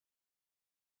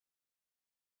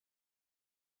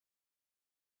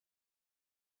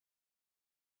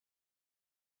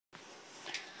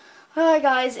Hi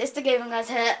guys, it's the Gaming Guys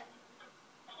here,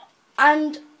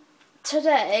 and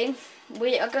today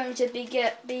we are going to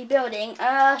be building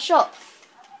a shop.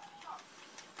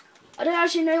 I don't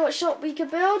actually know what shop we could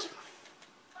build.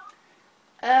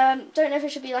 Don't know if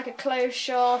it should be like a clothes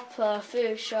shop or a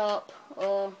food shop,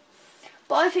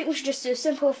 but I think we should just do a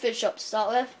simple food shop to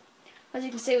start with. As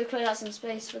you can see, we cleared out some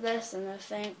space for this and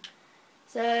everything.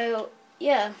 So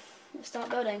yeah, let's start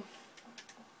building.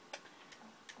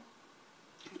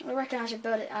 I reckon I should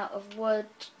build it out of wood,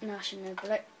 no, actually no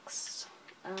bricks,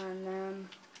 and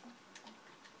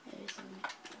maybe some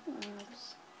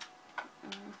herbs.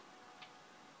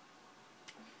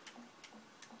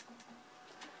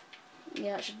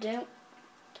 Yeah, that should do.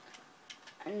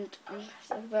 And I'm going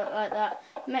to build it like that.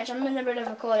 Mitch, I'm in the middle of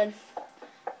recording.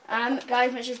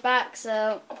 Guys, Mitch is back,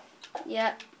 so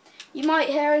yeah. You might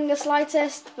hear him the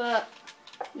slightest, but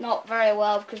not very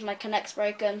well because my connect's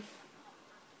broken.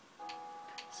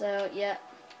 So yeah.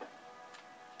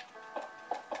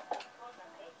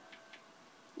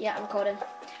 Yeah, I'm recording.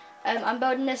 I'm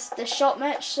building this shop,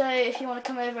 Mitch, so if you want to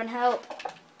come over and help.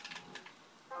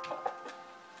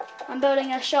 I'm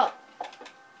building a shop.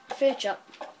 A food shop.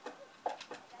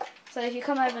 So if you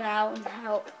come over now and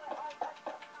help.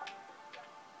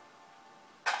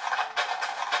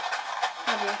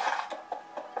 Have you?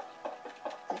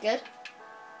 Is it good?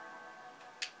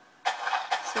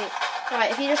 Sweet. Right,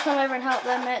 if you just come over and help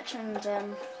them, Mitch, and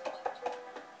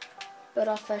build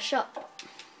our first shop.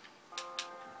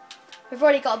 We've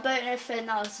already got a boat and everything.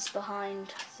 That was just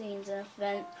behind scenes and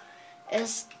everything.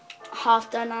 It's half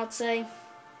done, I'd say.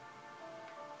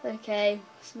 Okay,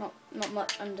 it's not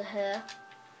much under here.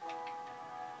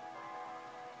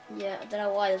 Yeah, I don't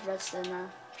know why there's redstone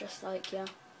there. Just like, yeah.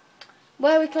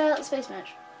 Where we clear out the space,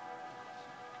 Mitch?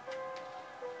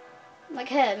 Like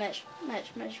here, Mitch.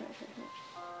 Mitch.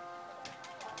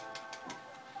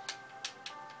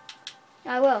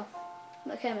 I will.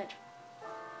 Look here, Mitch.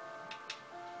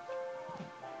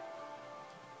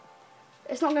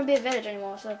 It's not going to be a village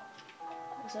anymore, so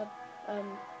it's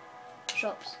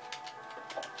shops.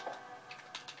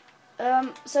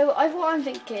 So what I'm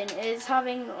thinking is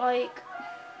having like,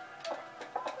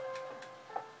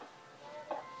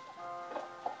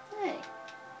 hey,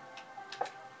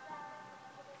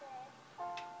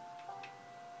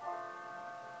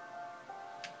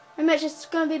 and Mitch, it's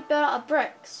going to be built out of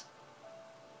bricks.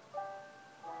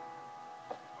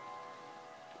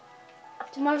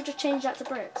 Do you mind if I just change that to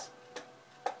bricks?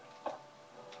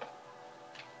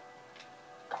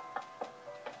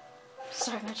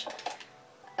 Sorry, Mitch.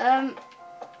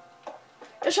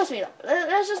 Just trust me.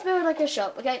 Let's just build like a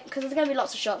shop, okay? Because there's gonna be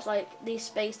lots of shops like these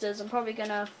spaces. I'm probably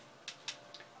gonna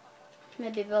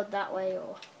maybe build that way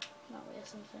or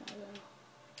something. I don't know.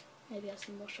 Maybe have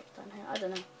some more shops down here. I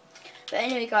don't know. But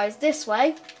anyway, guys, this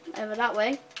way, over that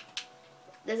way,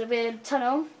 there's a big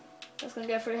tunnel that's gonna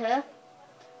go through here.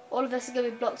 All of this is gonna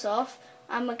be blocked off,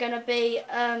 and we're gonna be.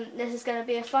 This is gonna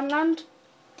be a fun land.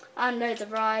 And loads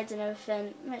of rides and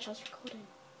everything. Mitch, I was recording.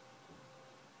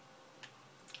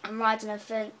 And rides and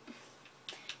everything.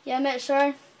 Yeah, Mitch,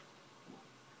 sorry.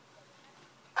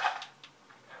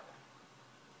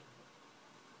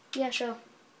 Yeah, sure.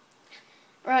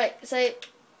 Right, so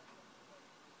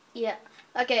yeah.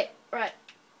 Okay, right.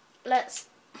 Right,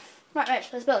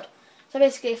 Mitch, let's build. So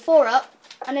basically 4 up,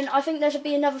 and then I think there should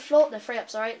be another floor. No, 3 up,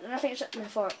 sorry. Then I think it should, no,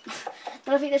 4 up.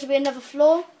 Then I think there should be another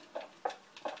floor.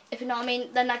 If you know what I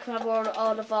mean, then I can have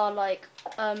all of our like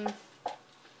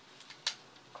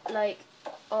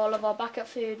all of our backup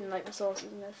food and like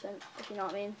resources and everything. If you know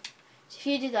what I mean. So if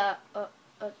you do that,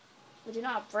 we do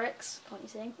not have bricks, can't you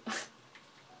see?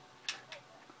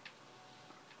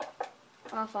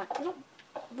 Oh, fine. They're not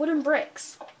wooden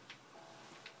bricks.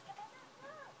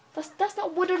 That's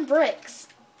not wooden bricks.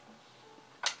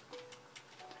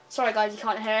 Sorry, guys, you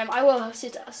can't hear him. I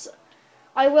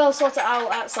will sort it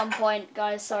out at some point,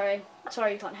 guys. Sorry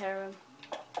you can't hear him.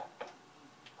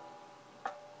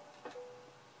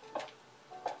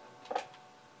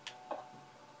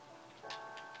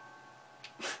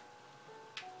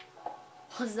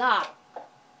 What's that?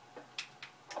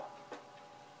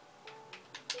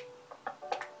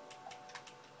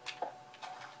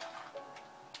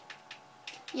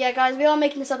 Yeah, guys, we are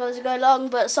making this up as we go along,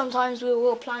 but sometimes we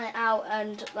will plan it out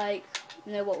and like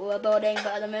know what we're building. But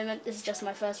at the moment, this is just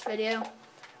my first video,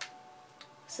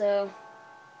 so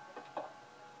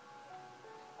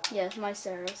yeah, it's my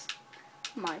stairs,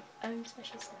 my own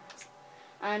special stairs,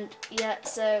 and yeah,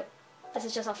 so this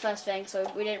is just our first thing, so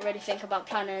we didn't really think about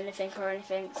planning anything or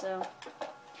anything. So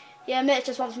yeah, Mitch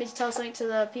just wants me to tell something to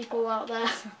the people out there.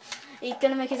 He's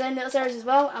gonna make his own little series as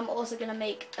well. I'm also gonna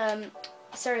make a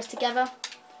series together.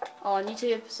 on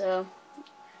YouTube. So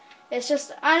it's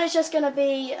just gonna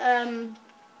be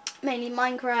mainly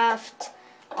Minecraft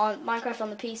on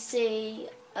the PC,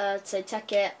 so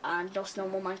Tekkit and just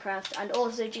normal Minecraft, and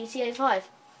also GTA 5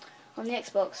 on the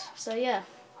Xbox. So yeah.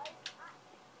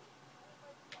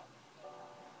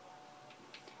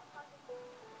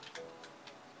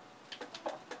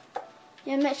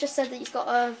 Yeah, Mitch just said that he's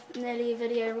got nearly a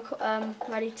video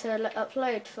ready to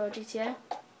upload for GTA.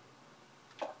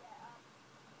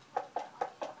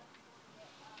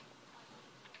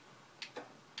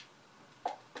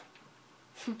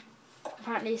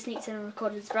 Apparently he sneaked in and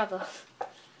recorded his brother.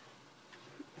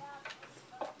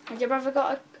 Has your brother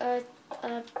got a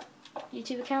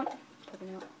YouTube account? Probably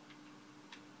not.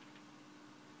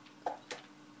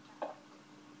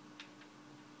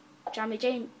 Jammy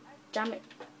Gaming.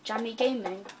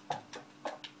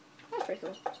 That's pretty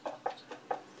cool.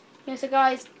 Yeah, so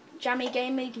guys, Jammy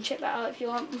Gaming, you can check that out if you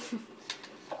want.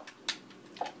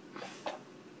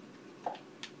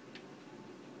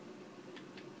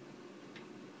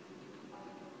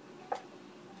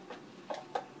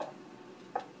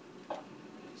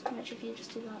 So much if you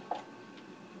just do that.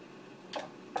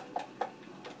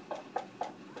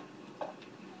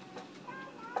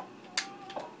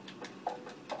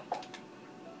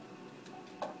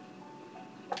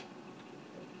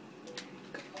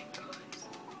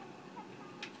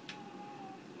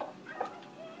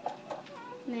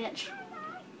 Mitch.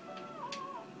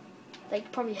 They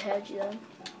probably heard you then.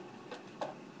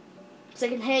 So they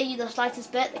can hear you the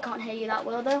slightest bit, they can't hear you that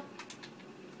well though.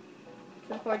 So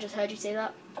they probably just heard you say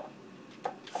that.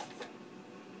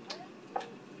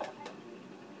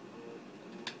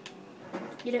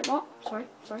 You didn't what? Sorry,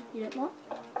 you didn't what?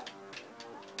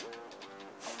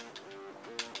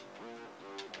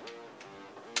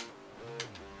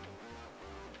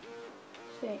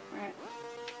 Sweet, right.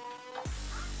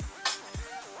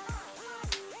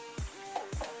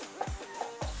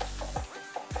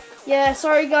 Yeah,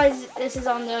 sorry guys, this is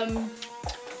on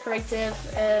creative.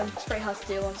 It's pretty hard to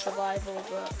do on survival,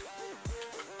 but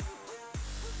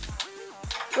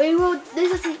we will.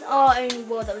 This isn't our only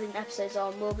world that we're doing episodes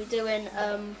on. We'll be doing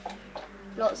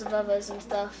lots of others and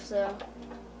stuff. So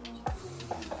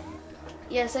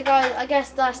yeah, so guys, I guess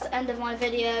that's the end of my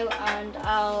video, and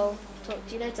I'll talk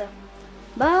to you later.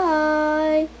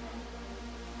 Bye.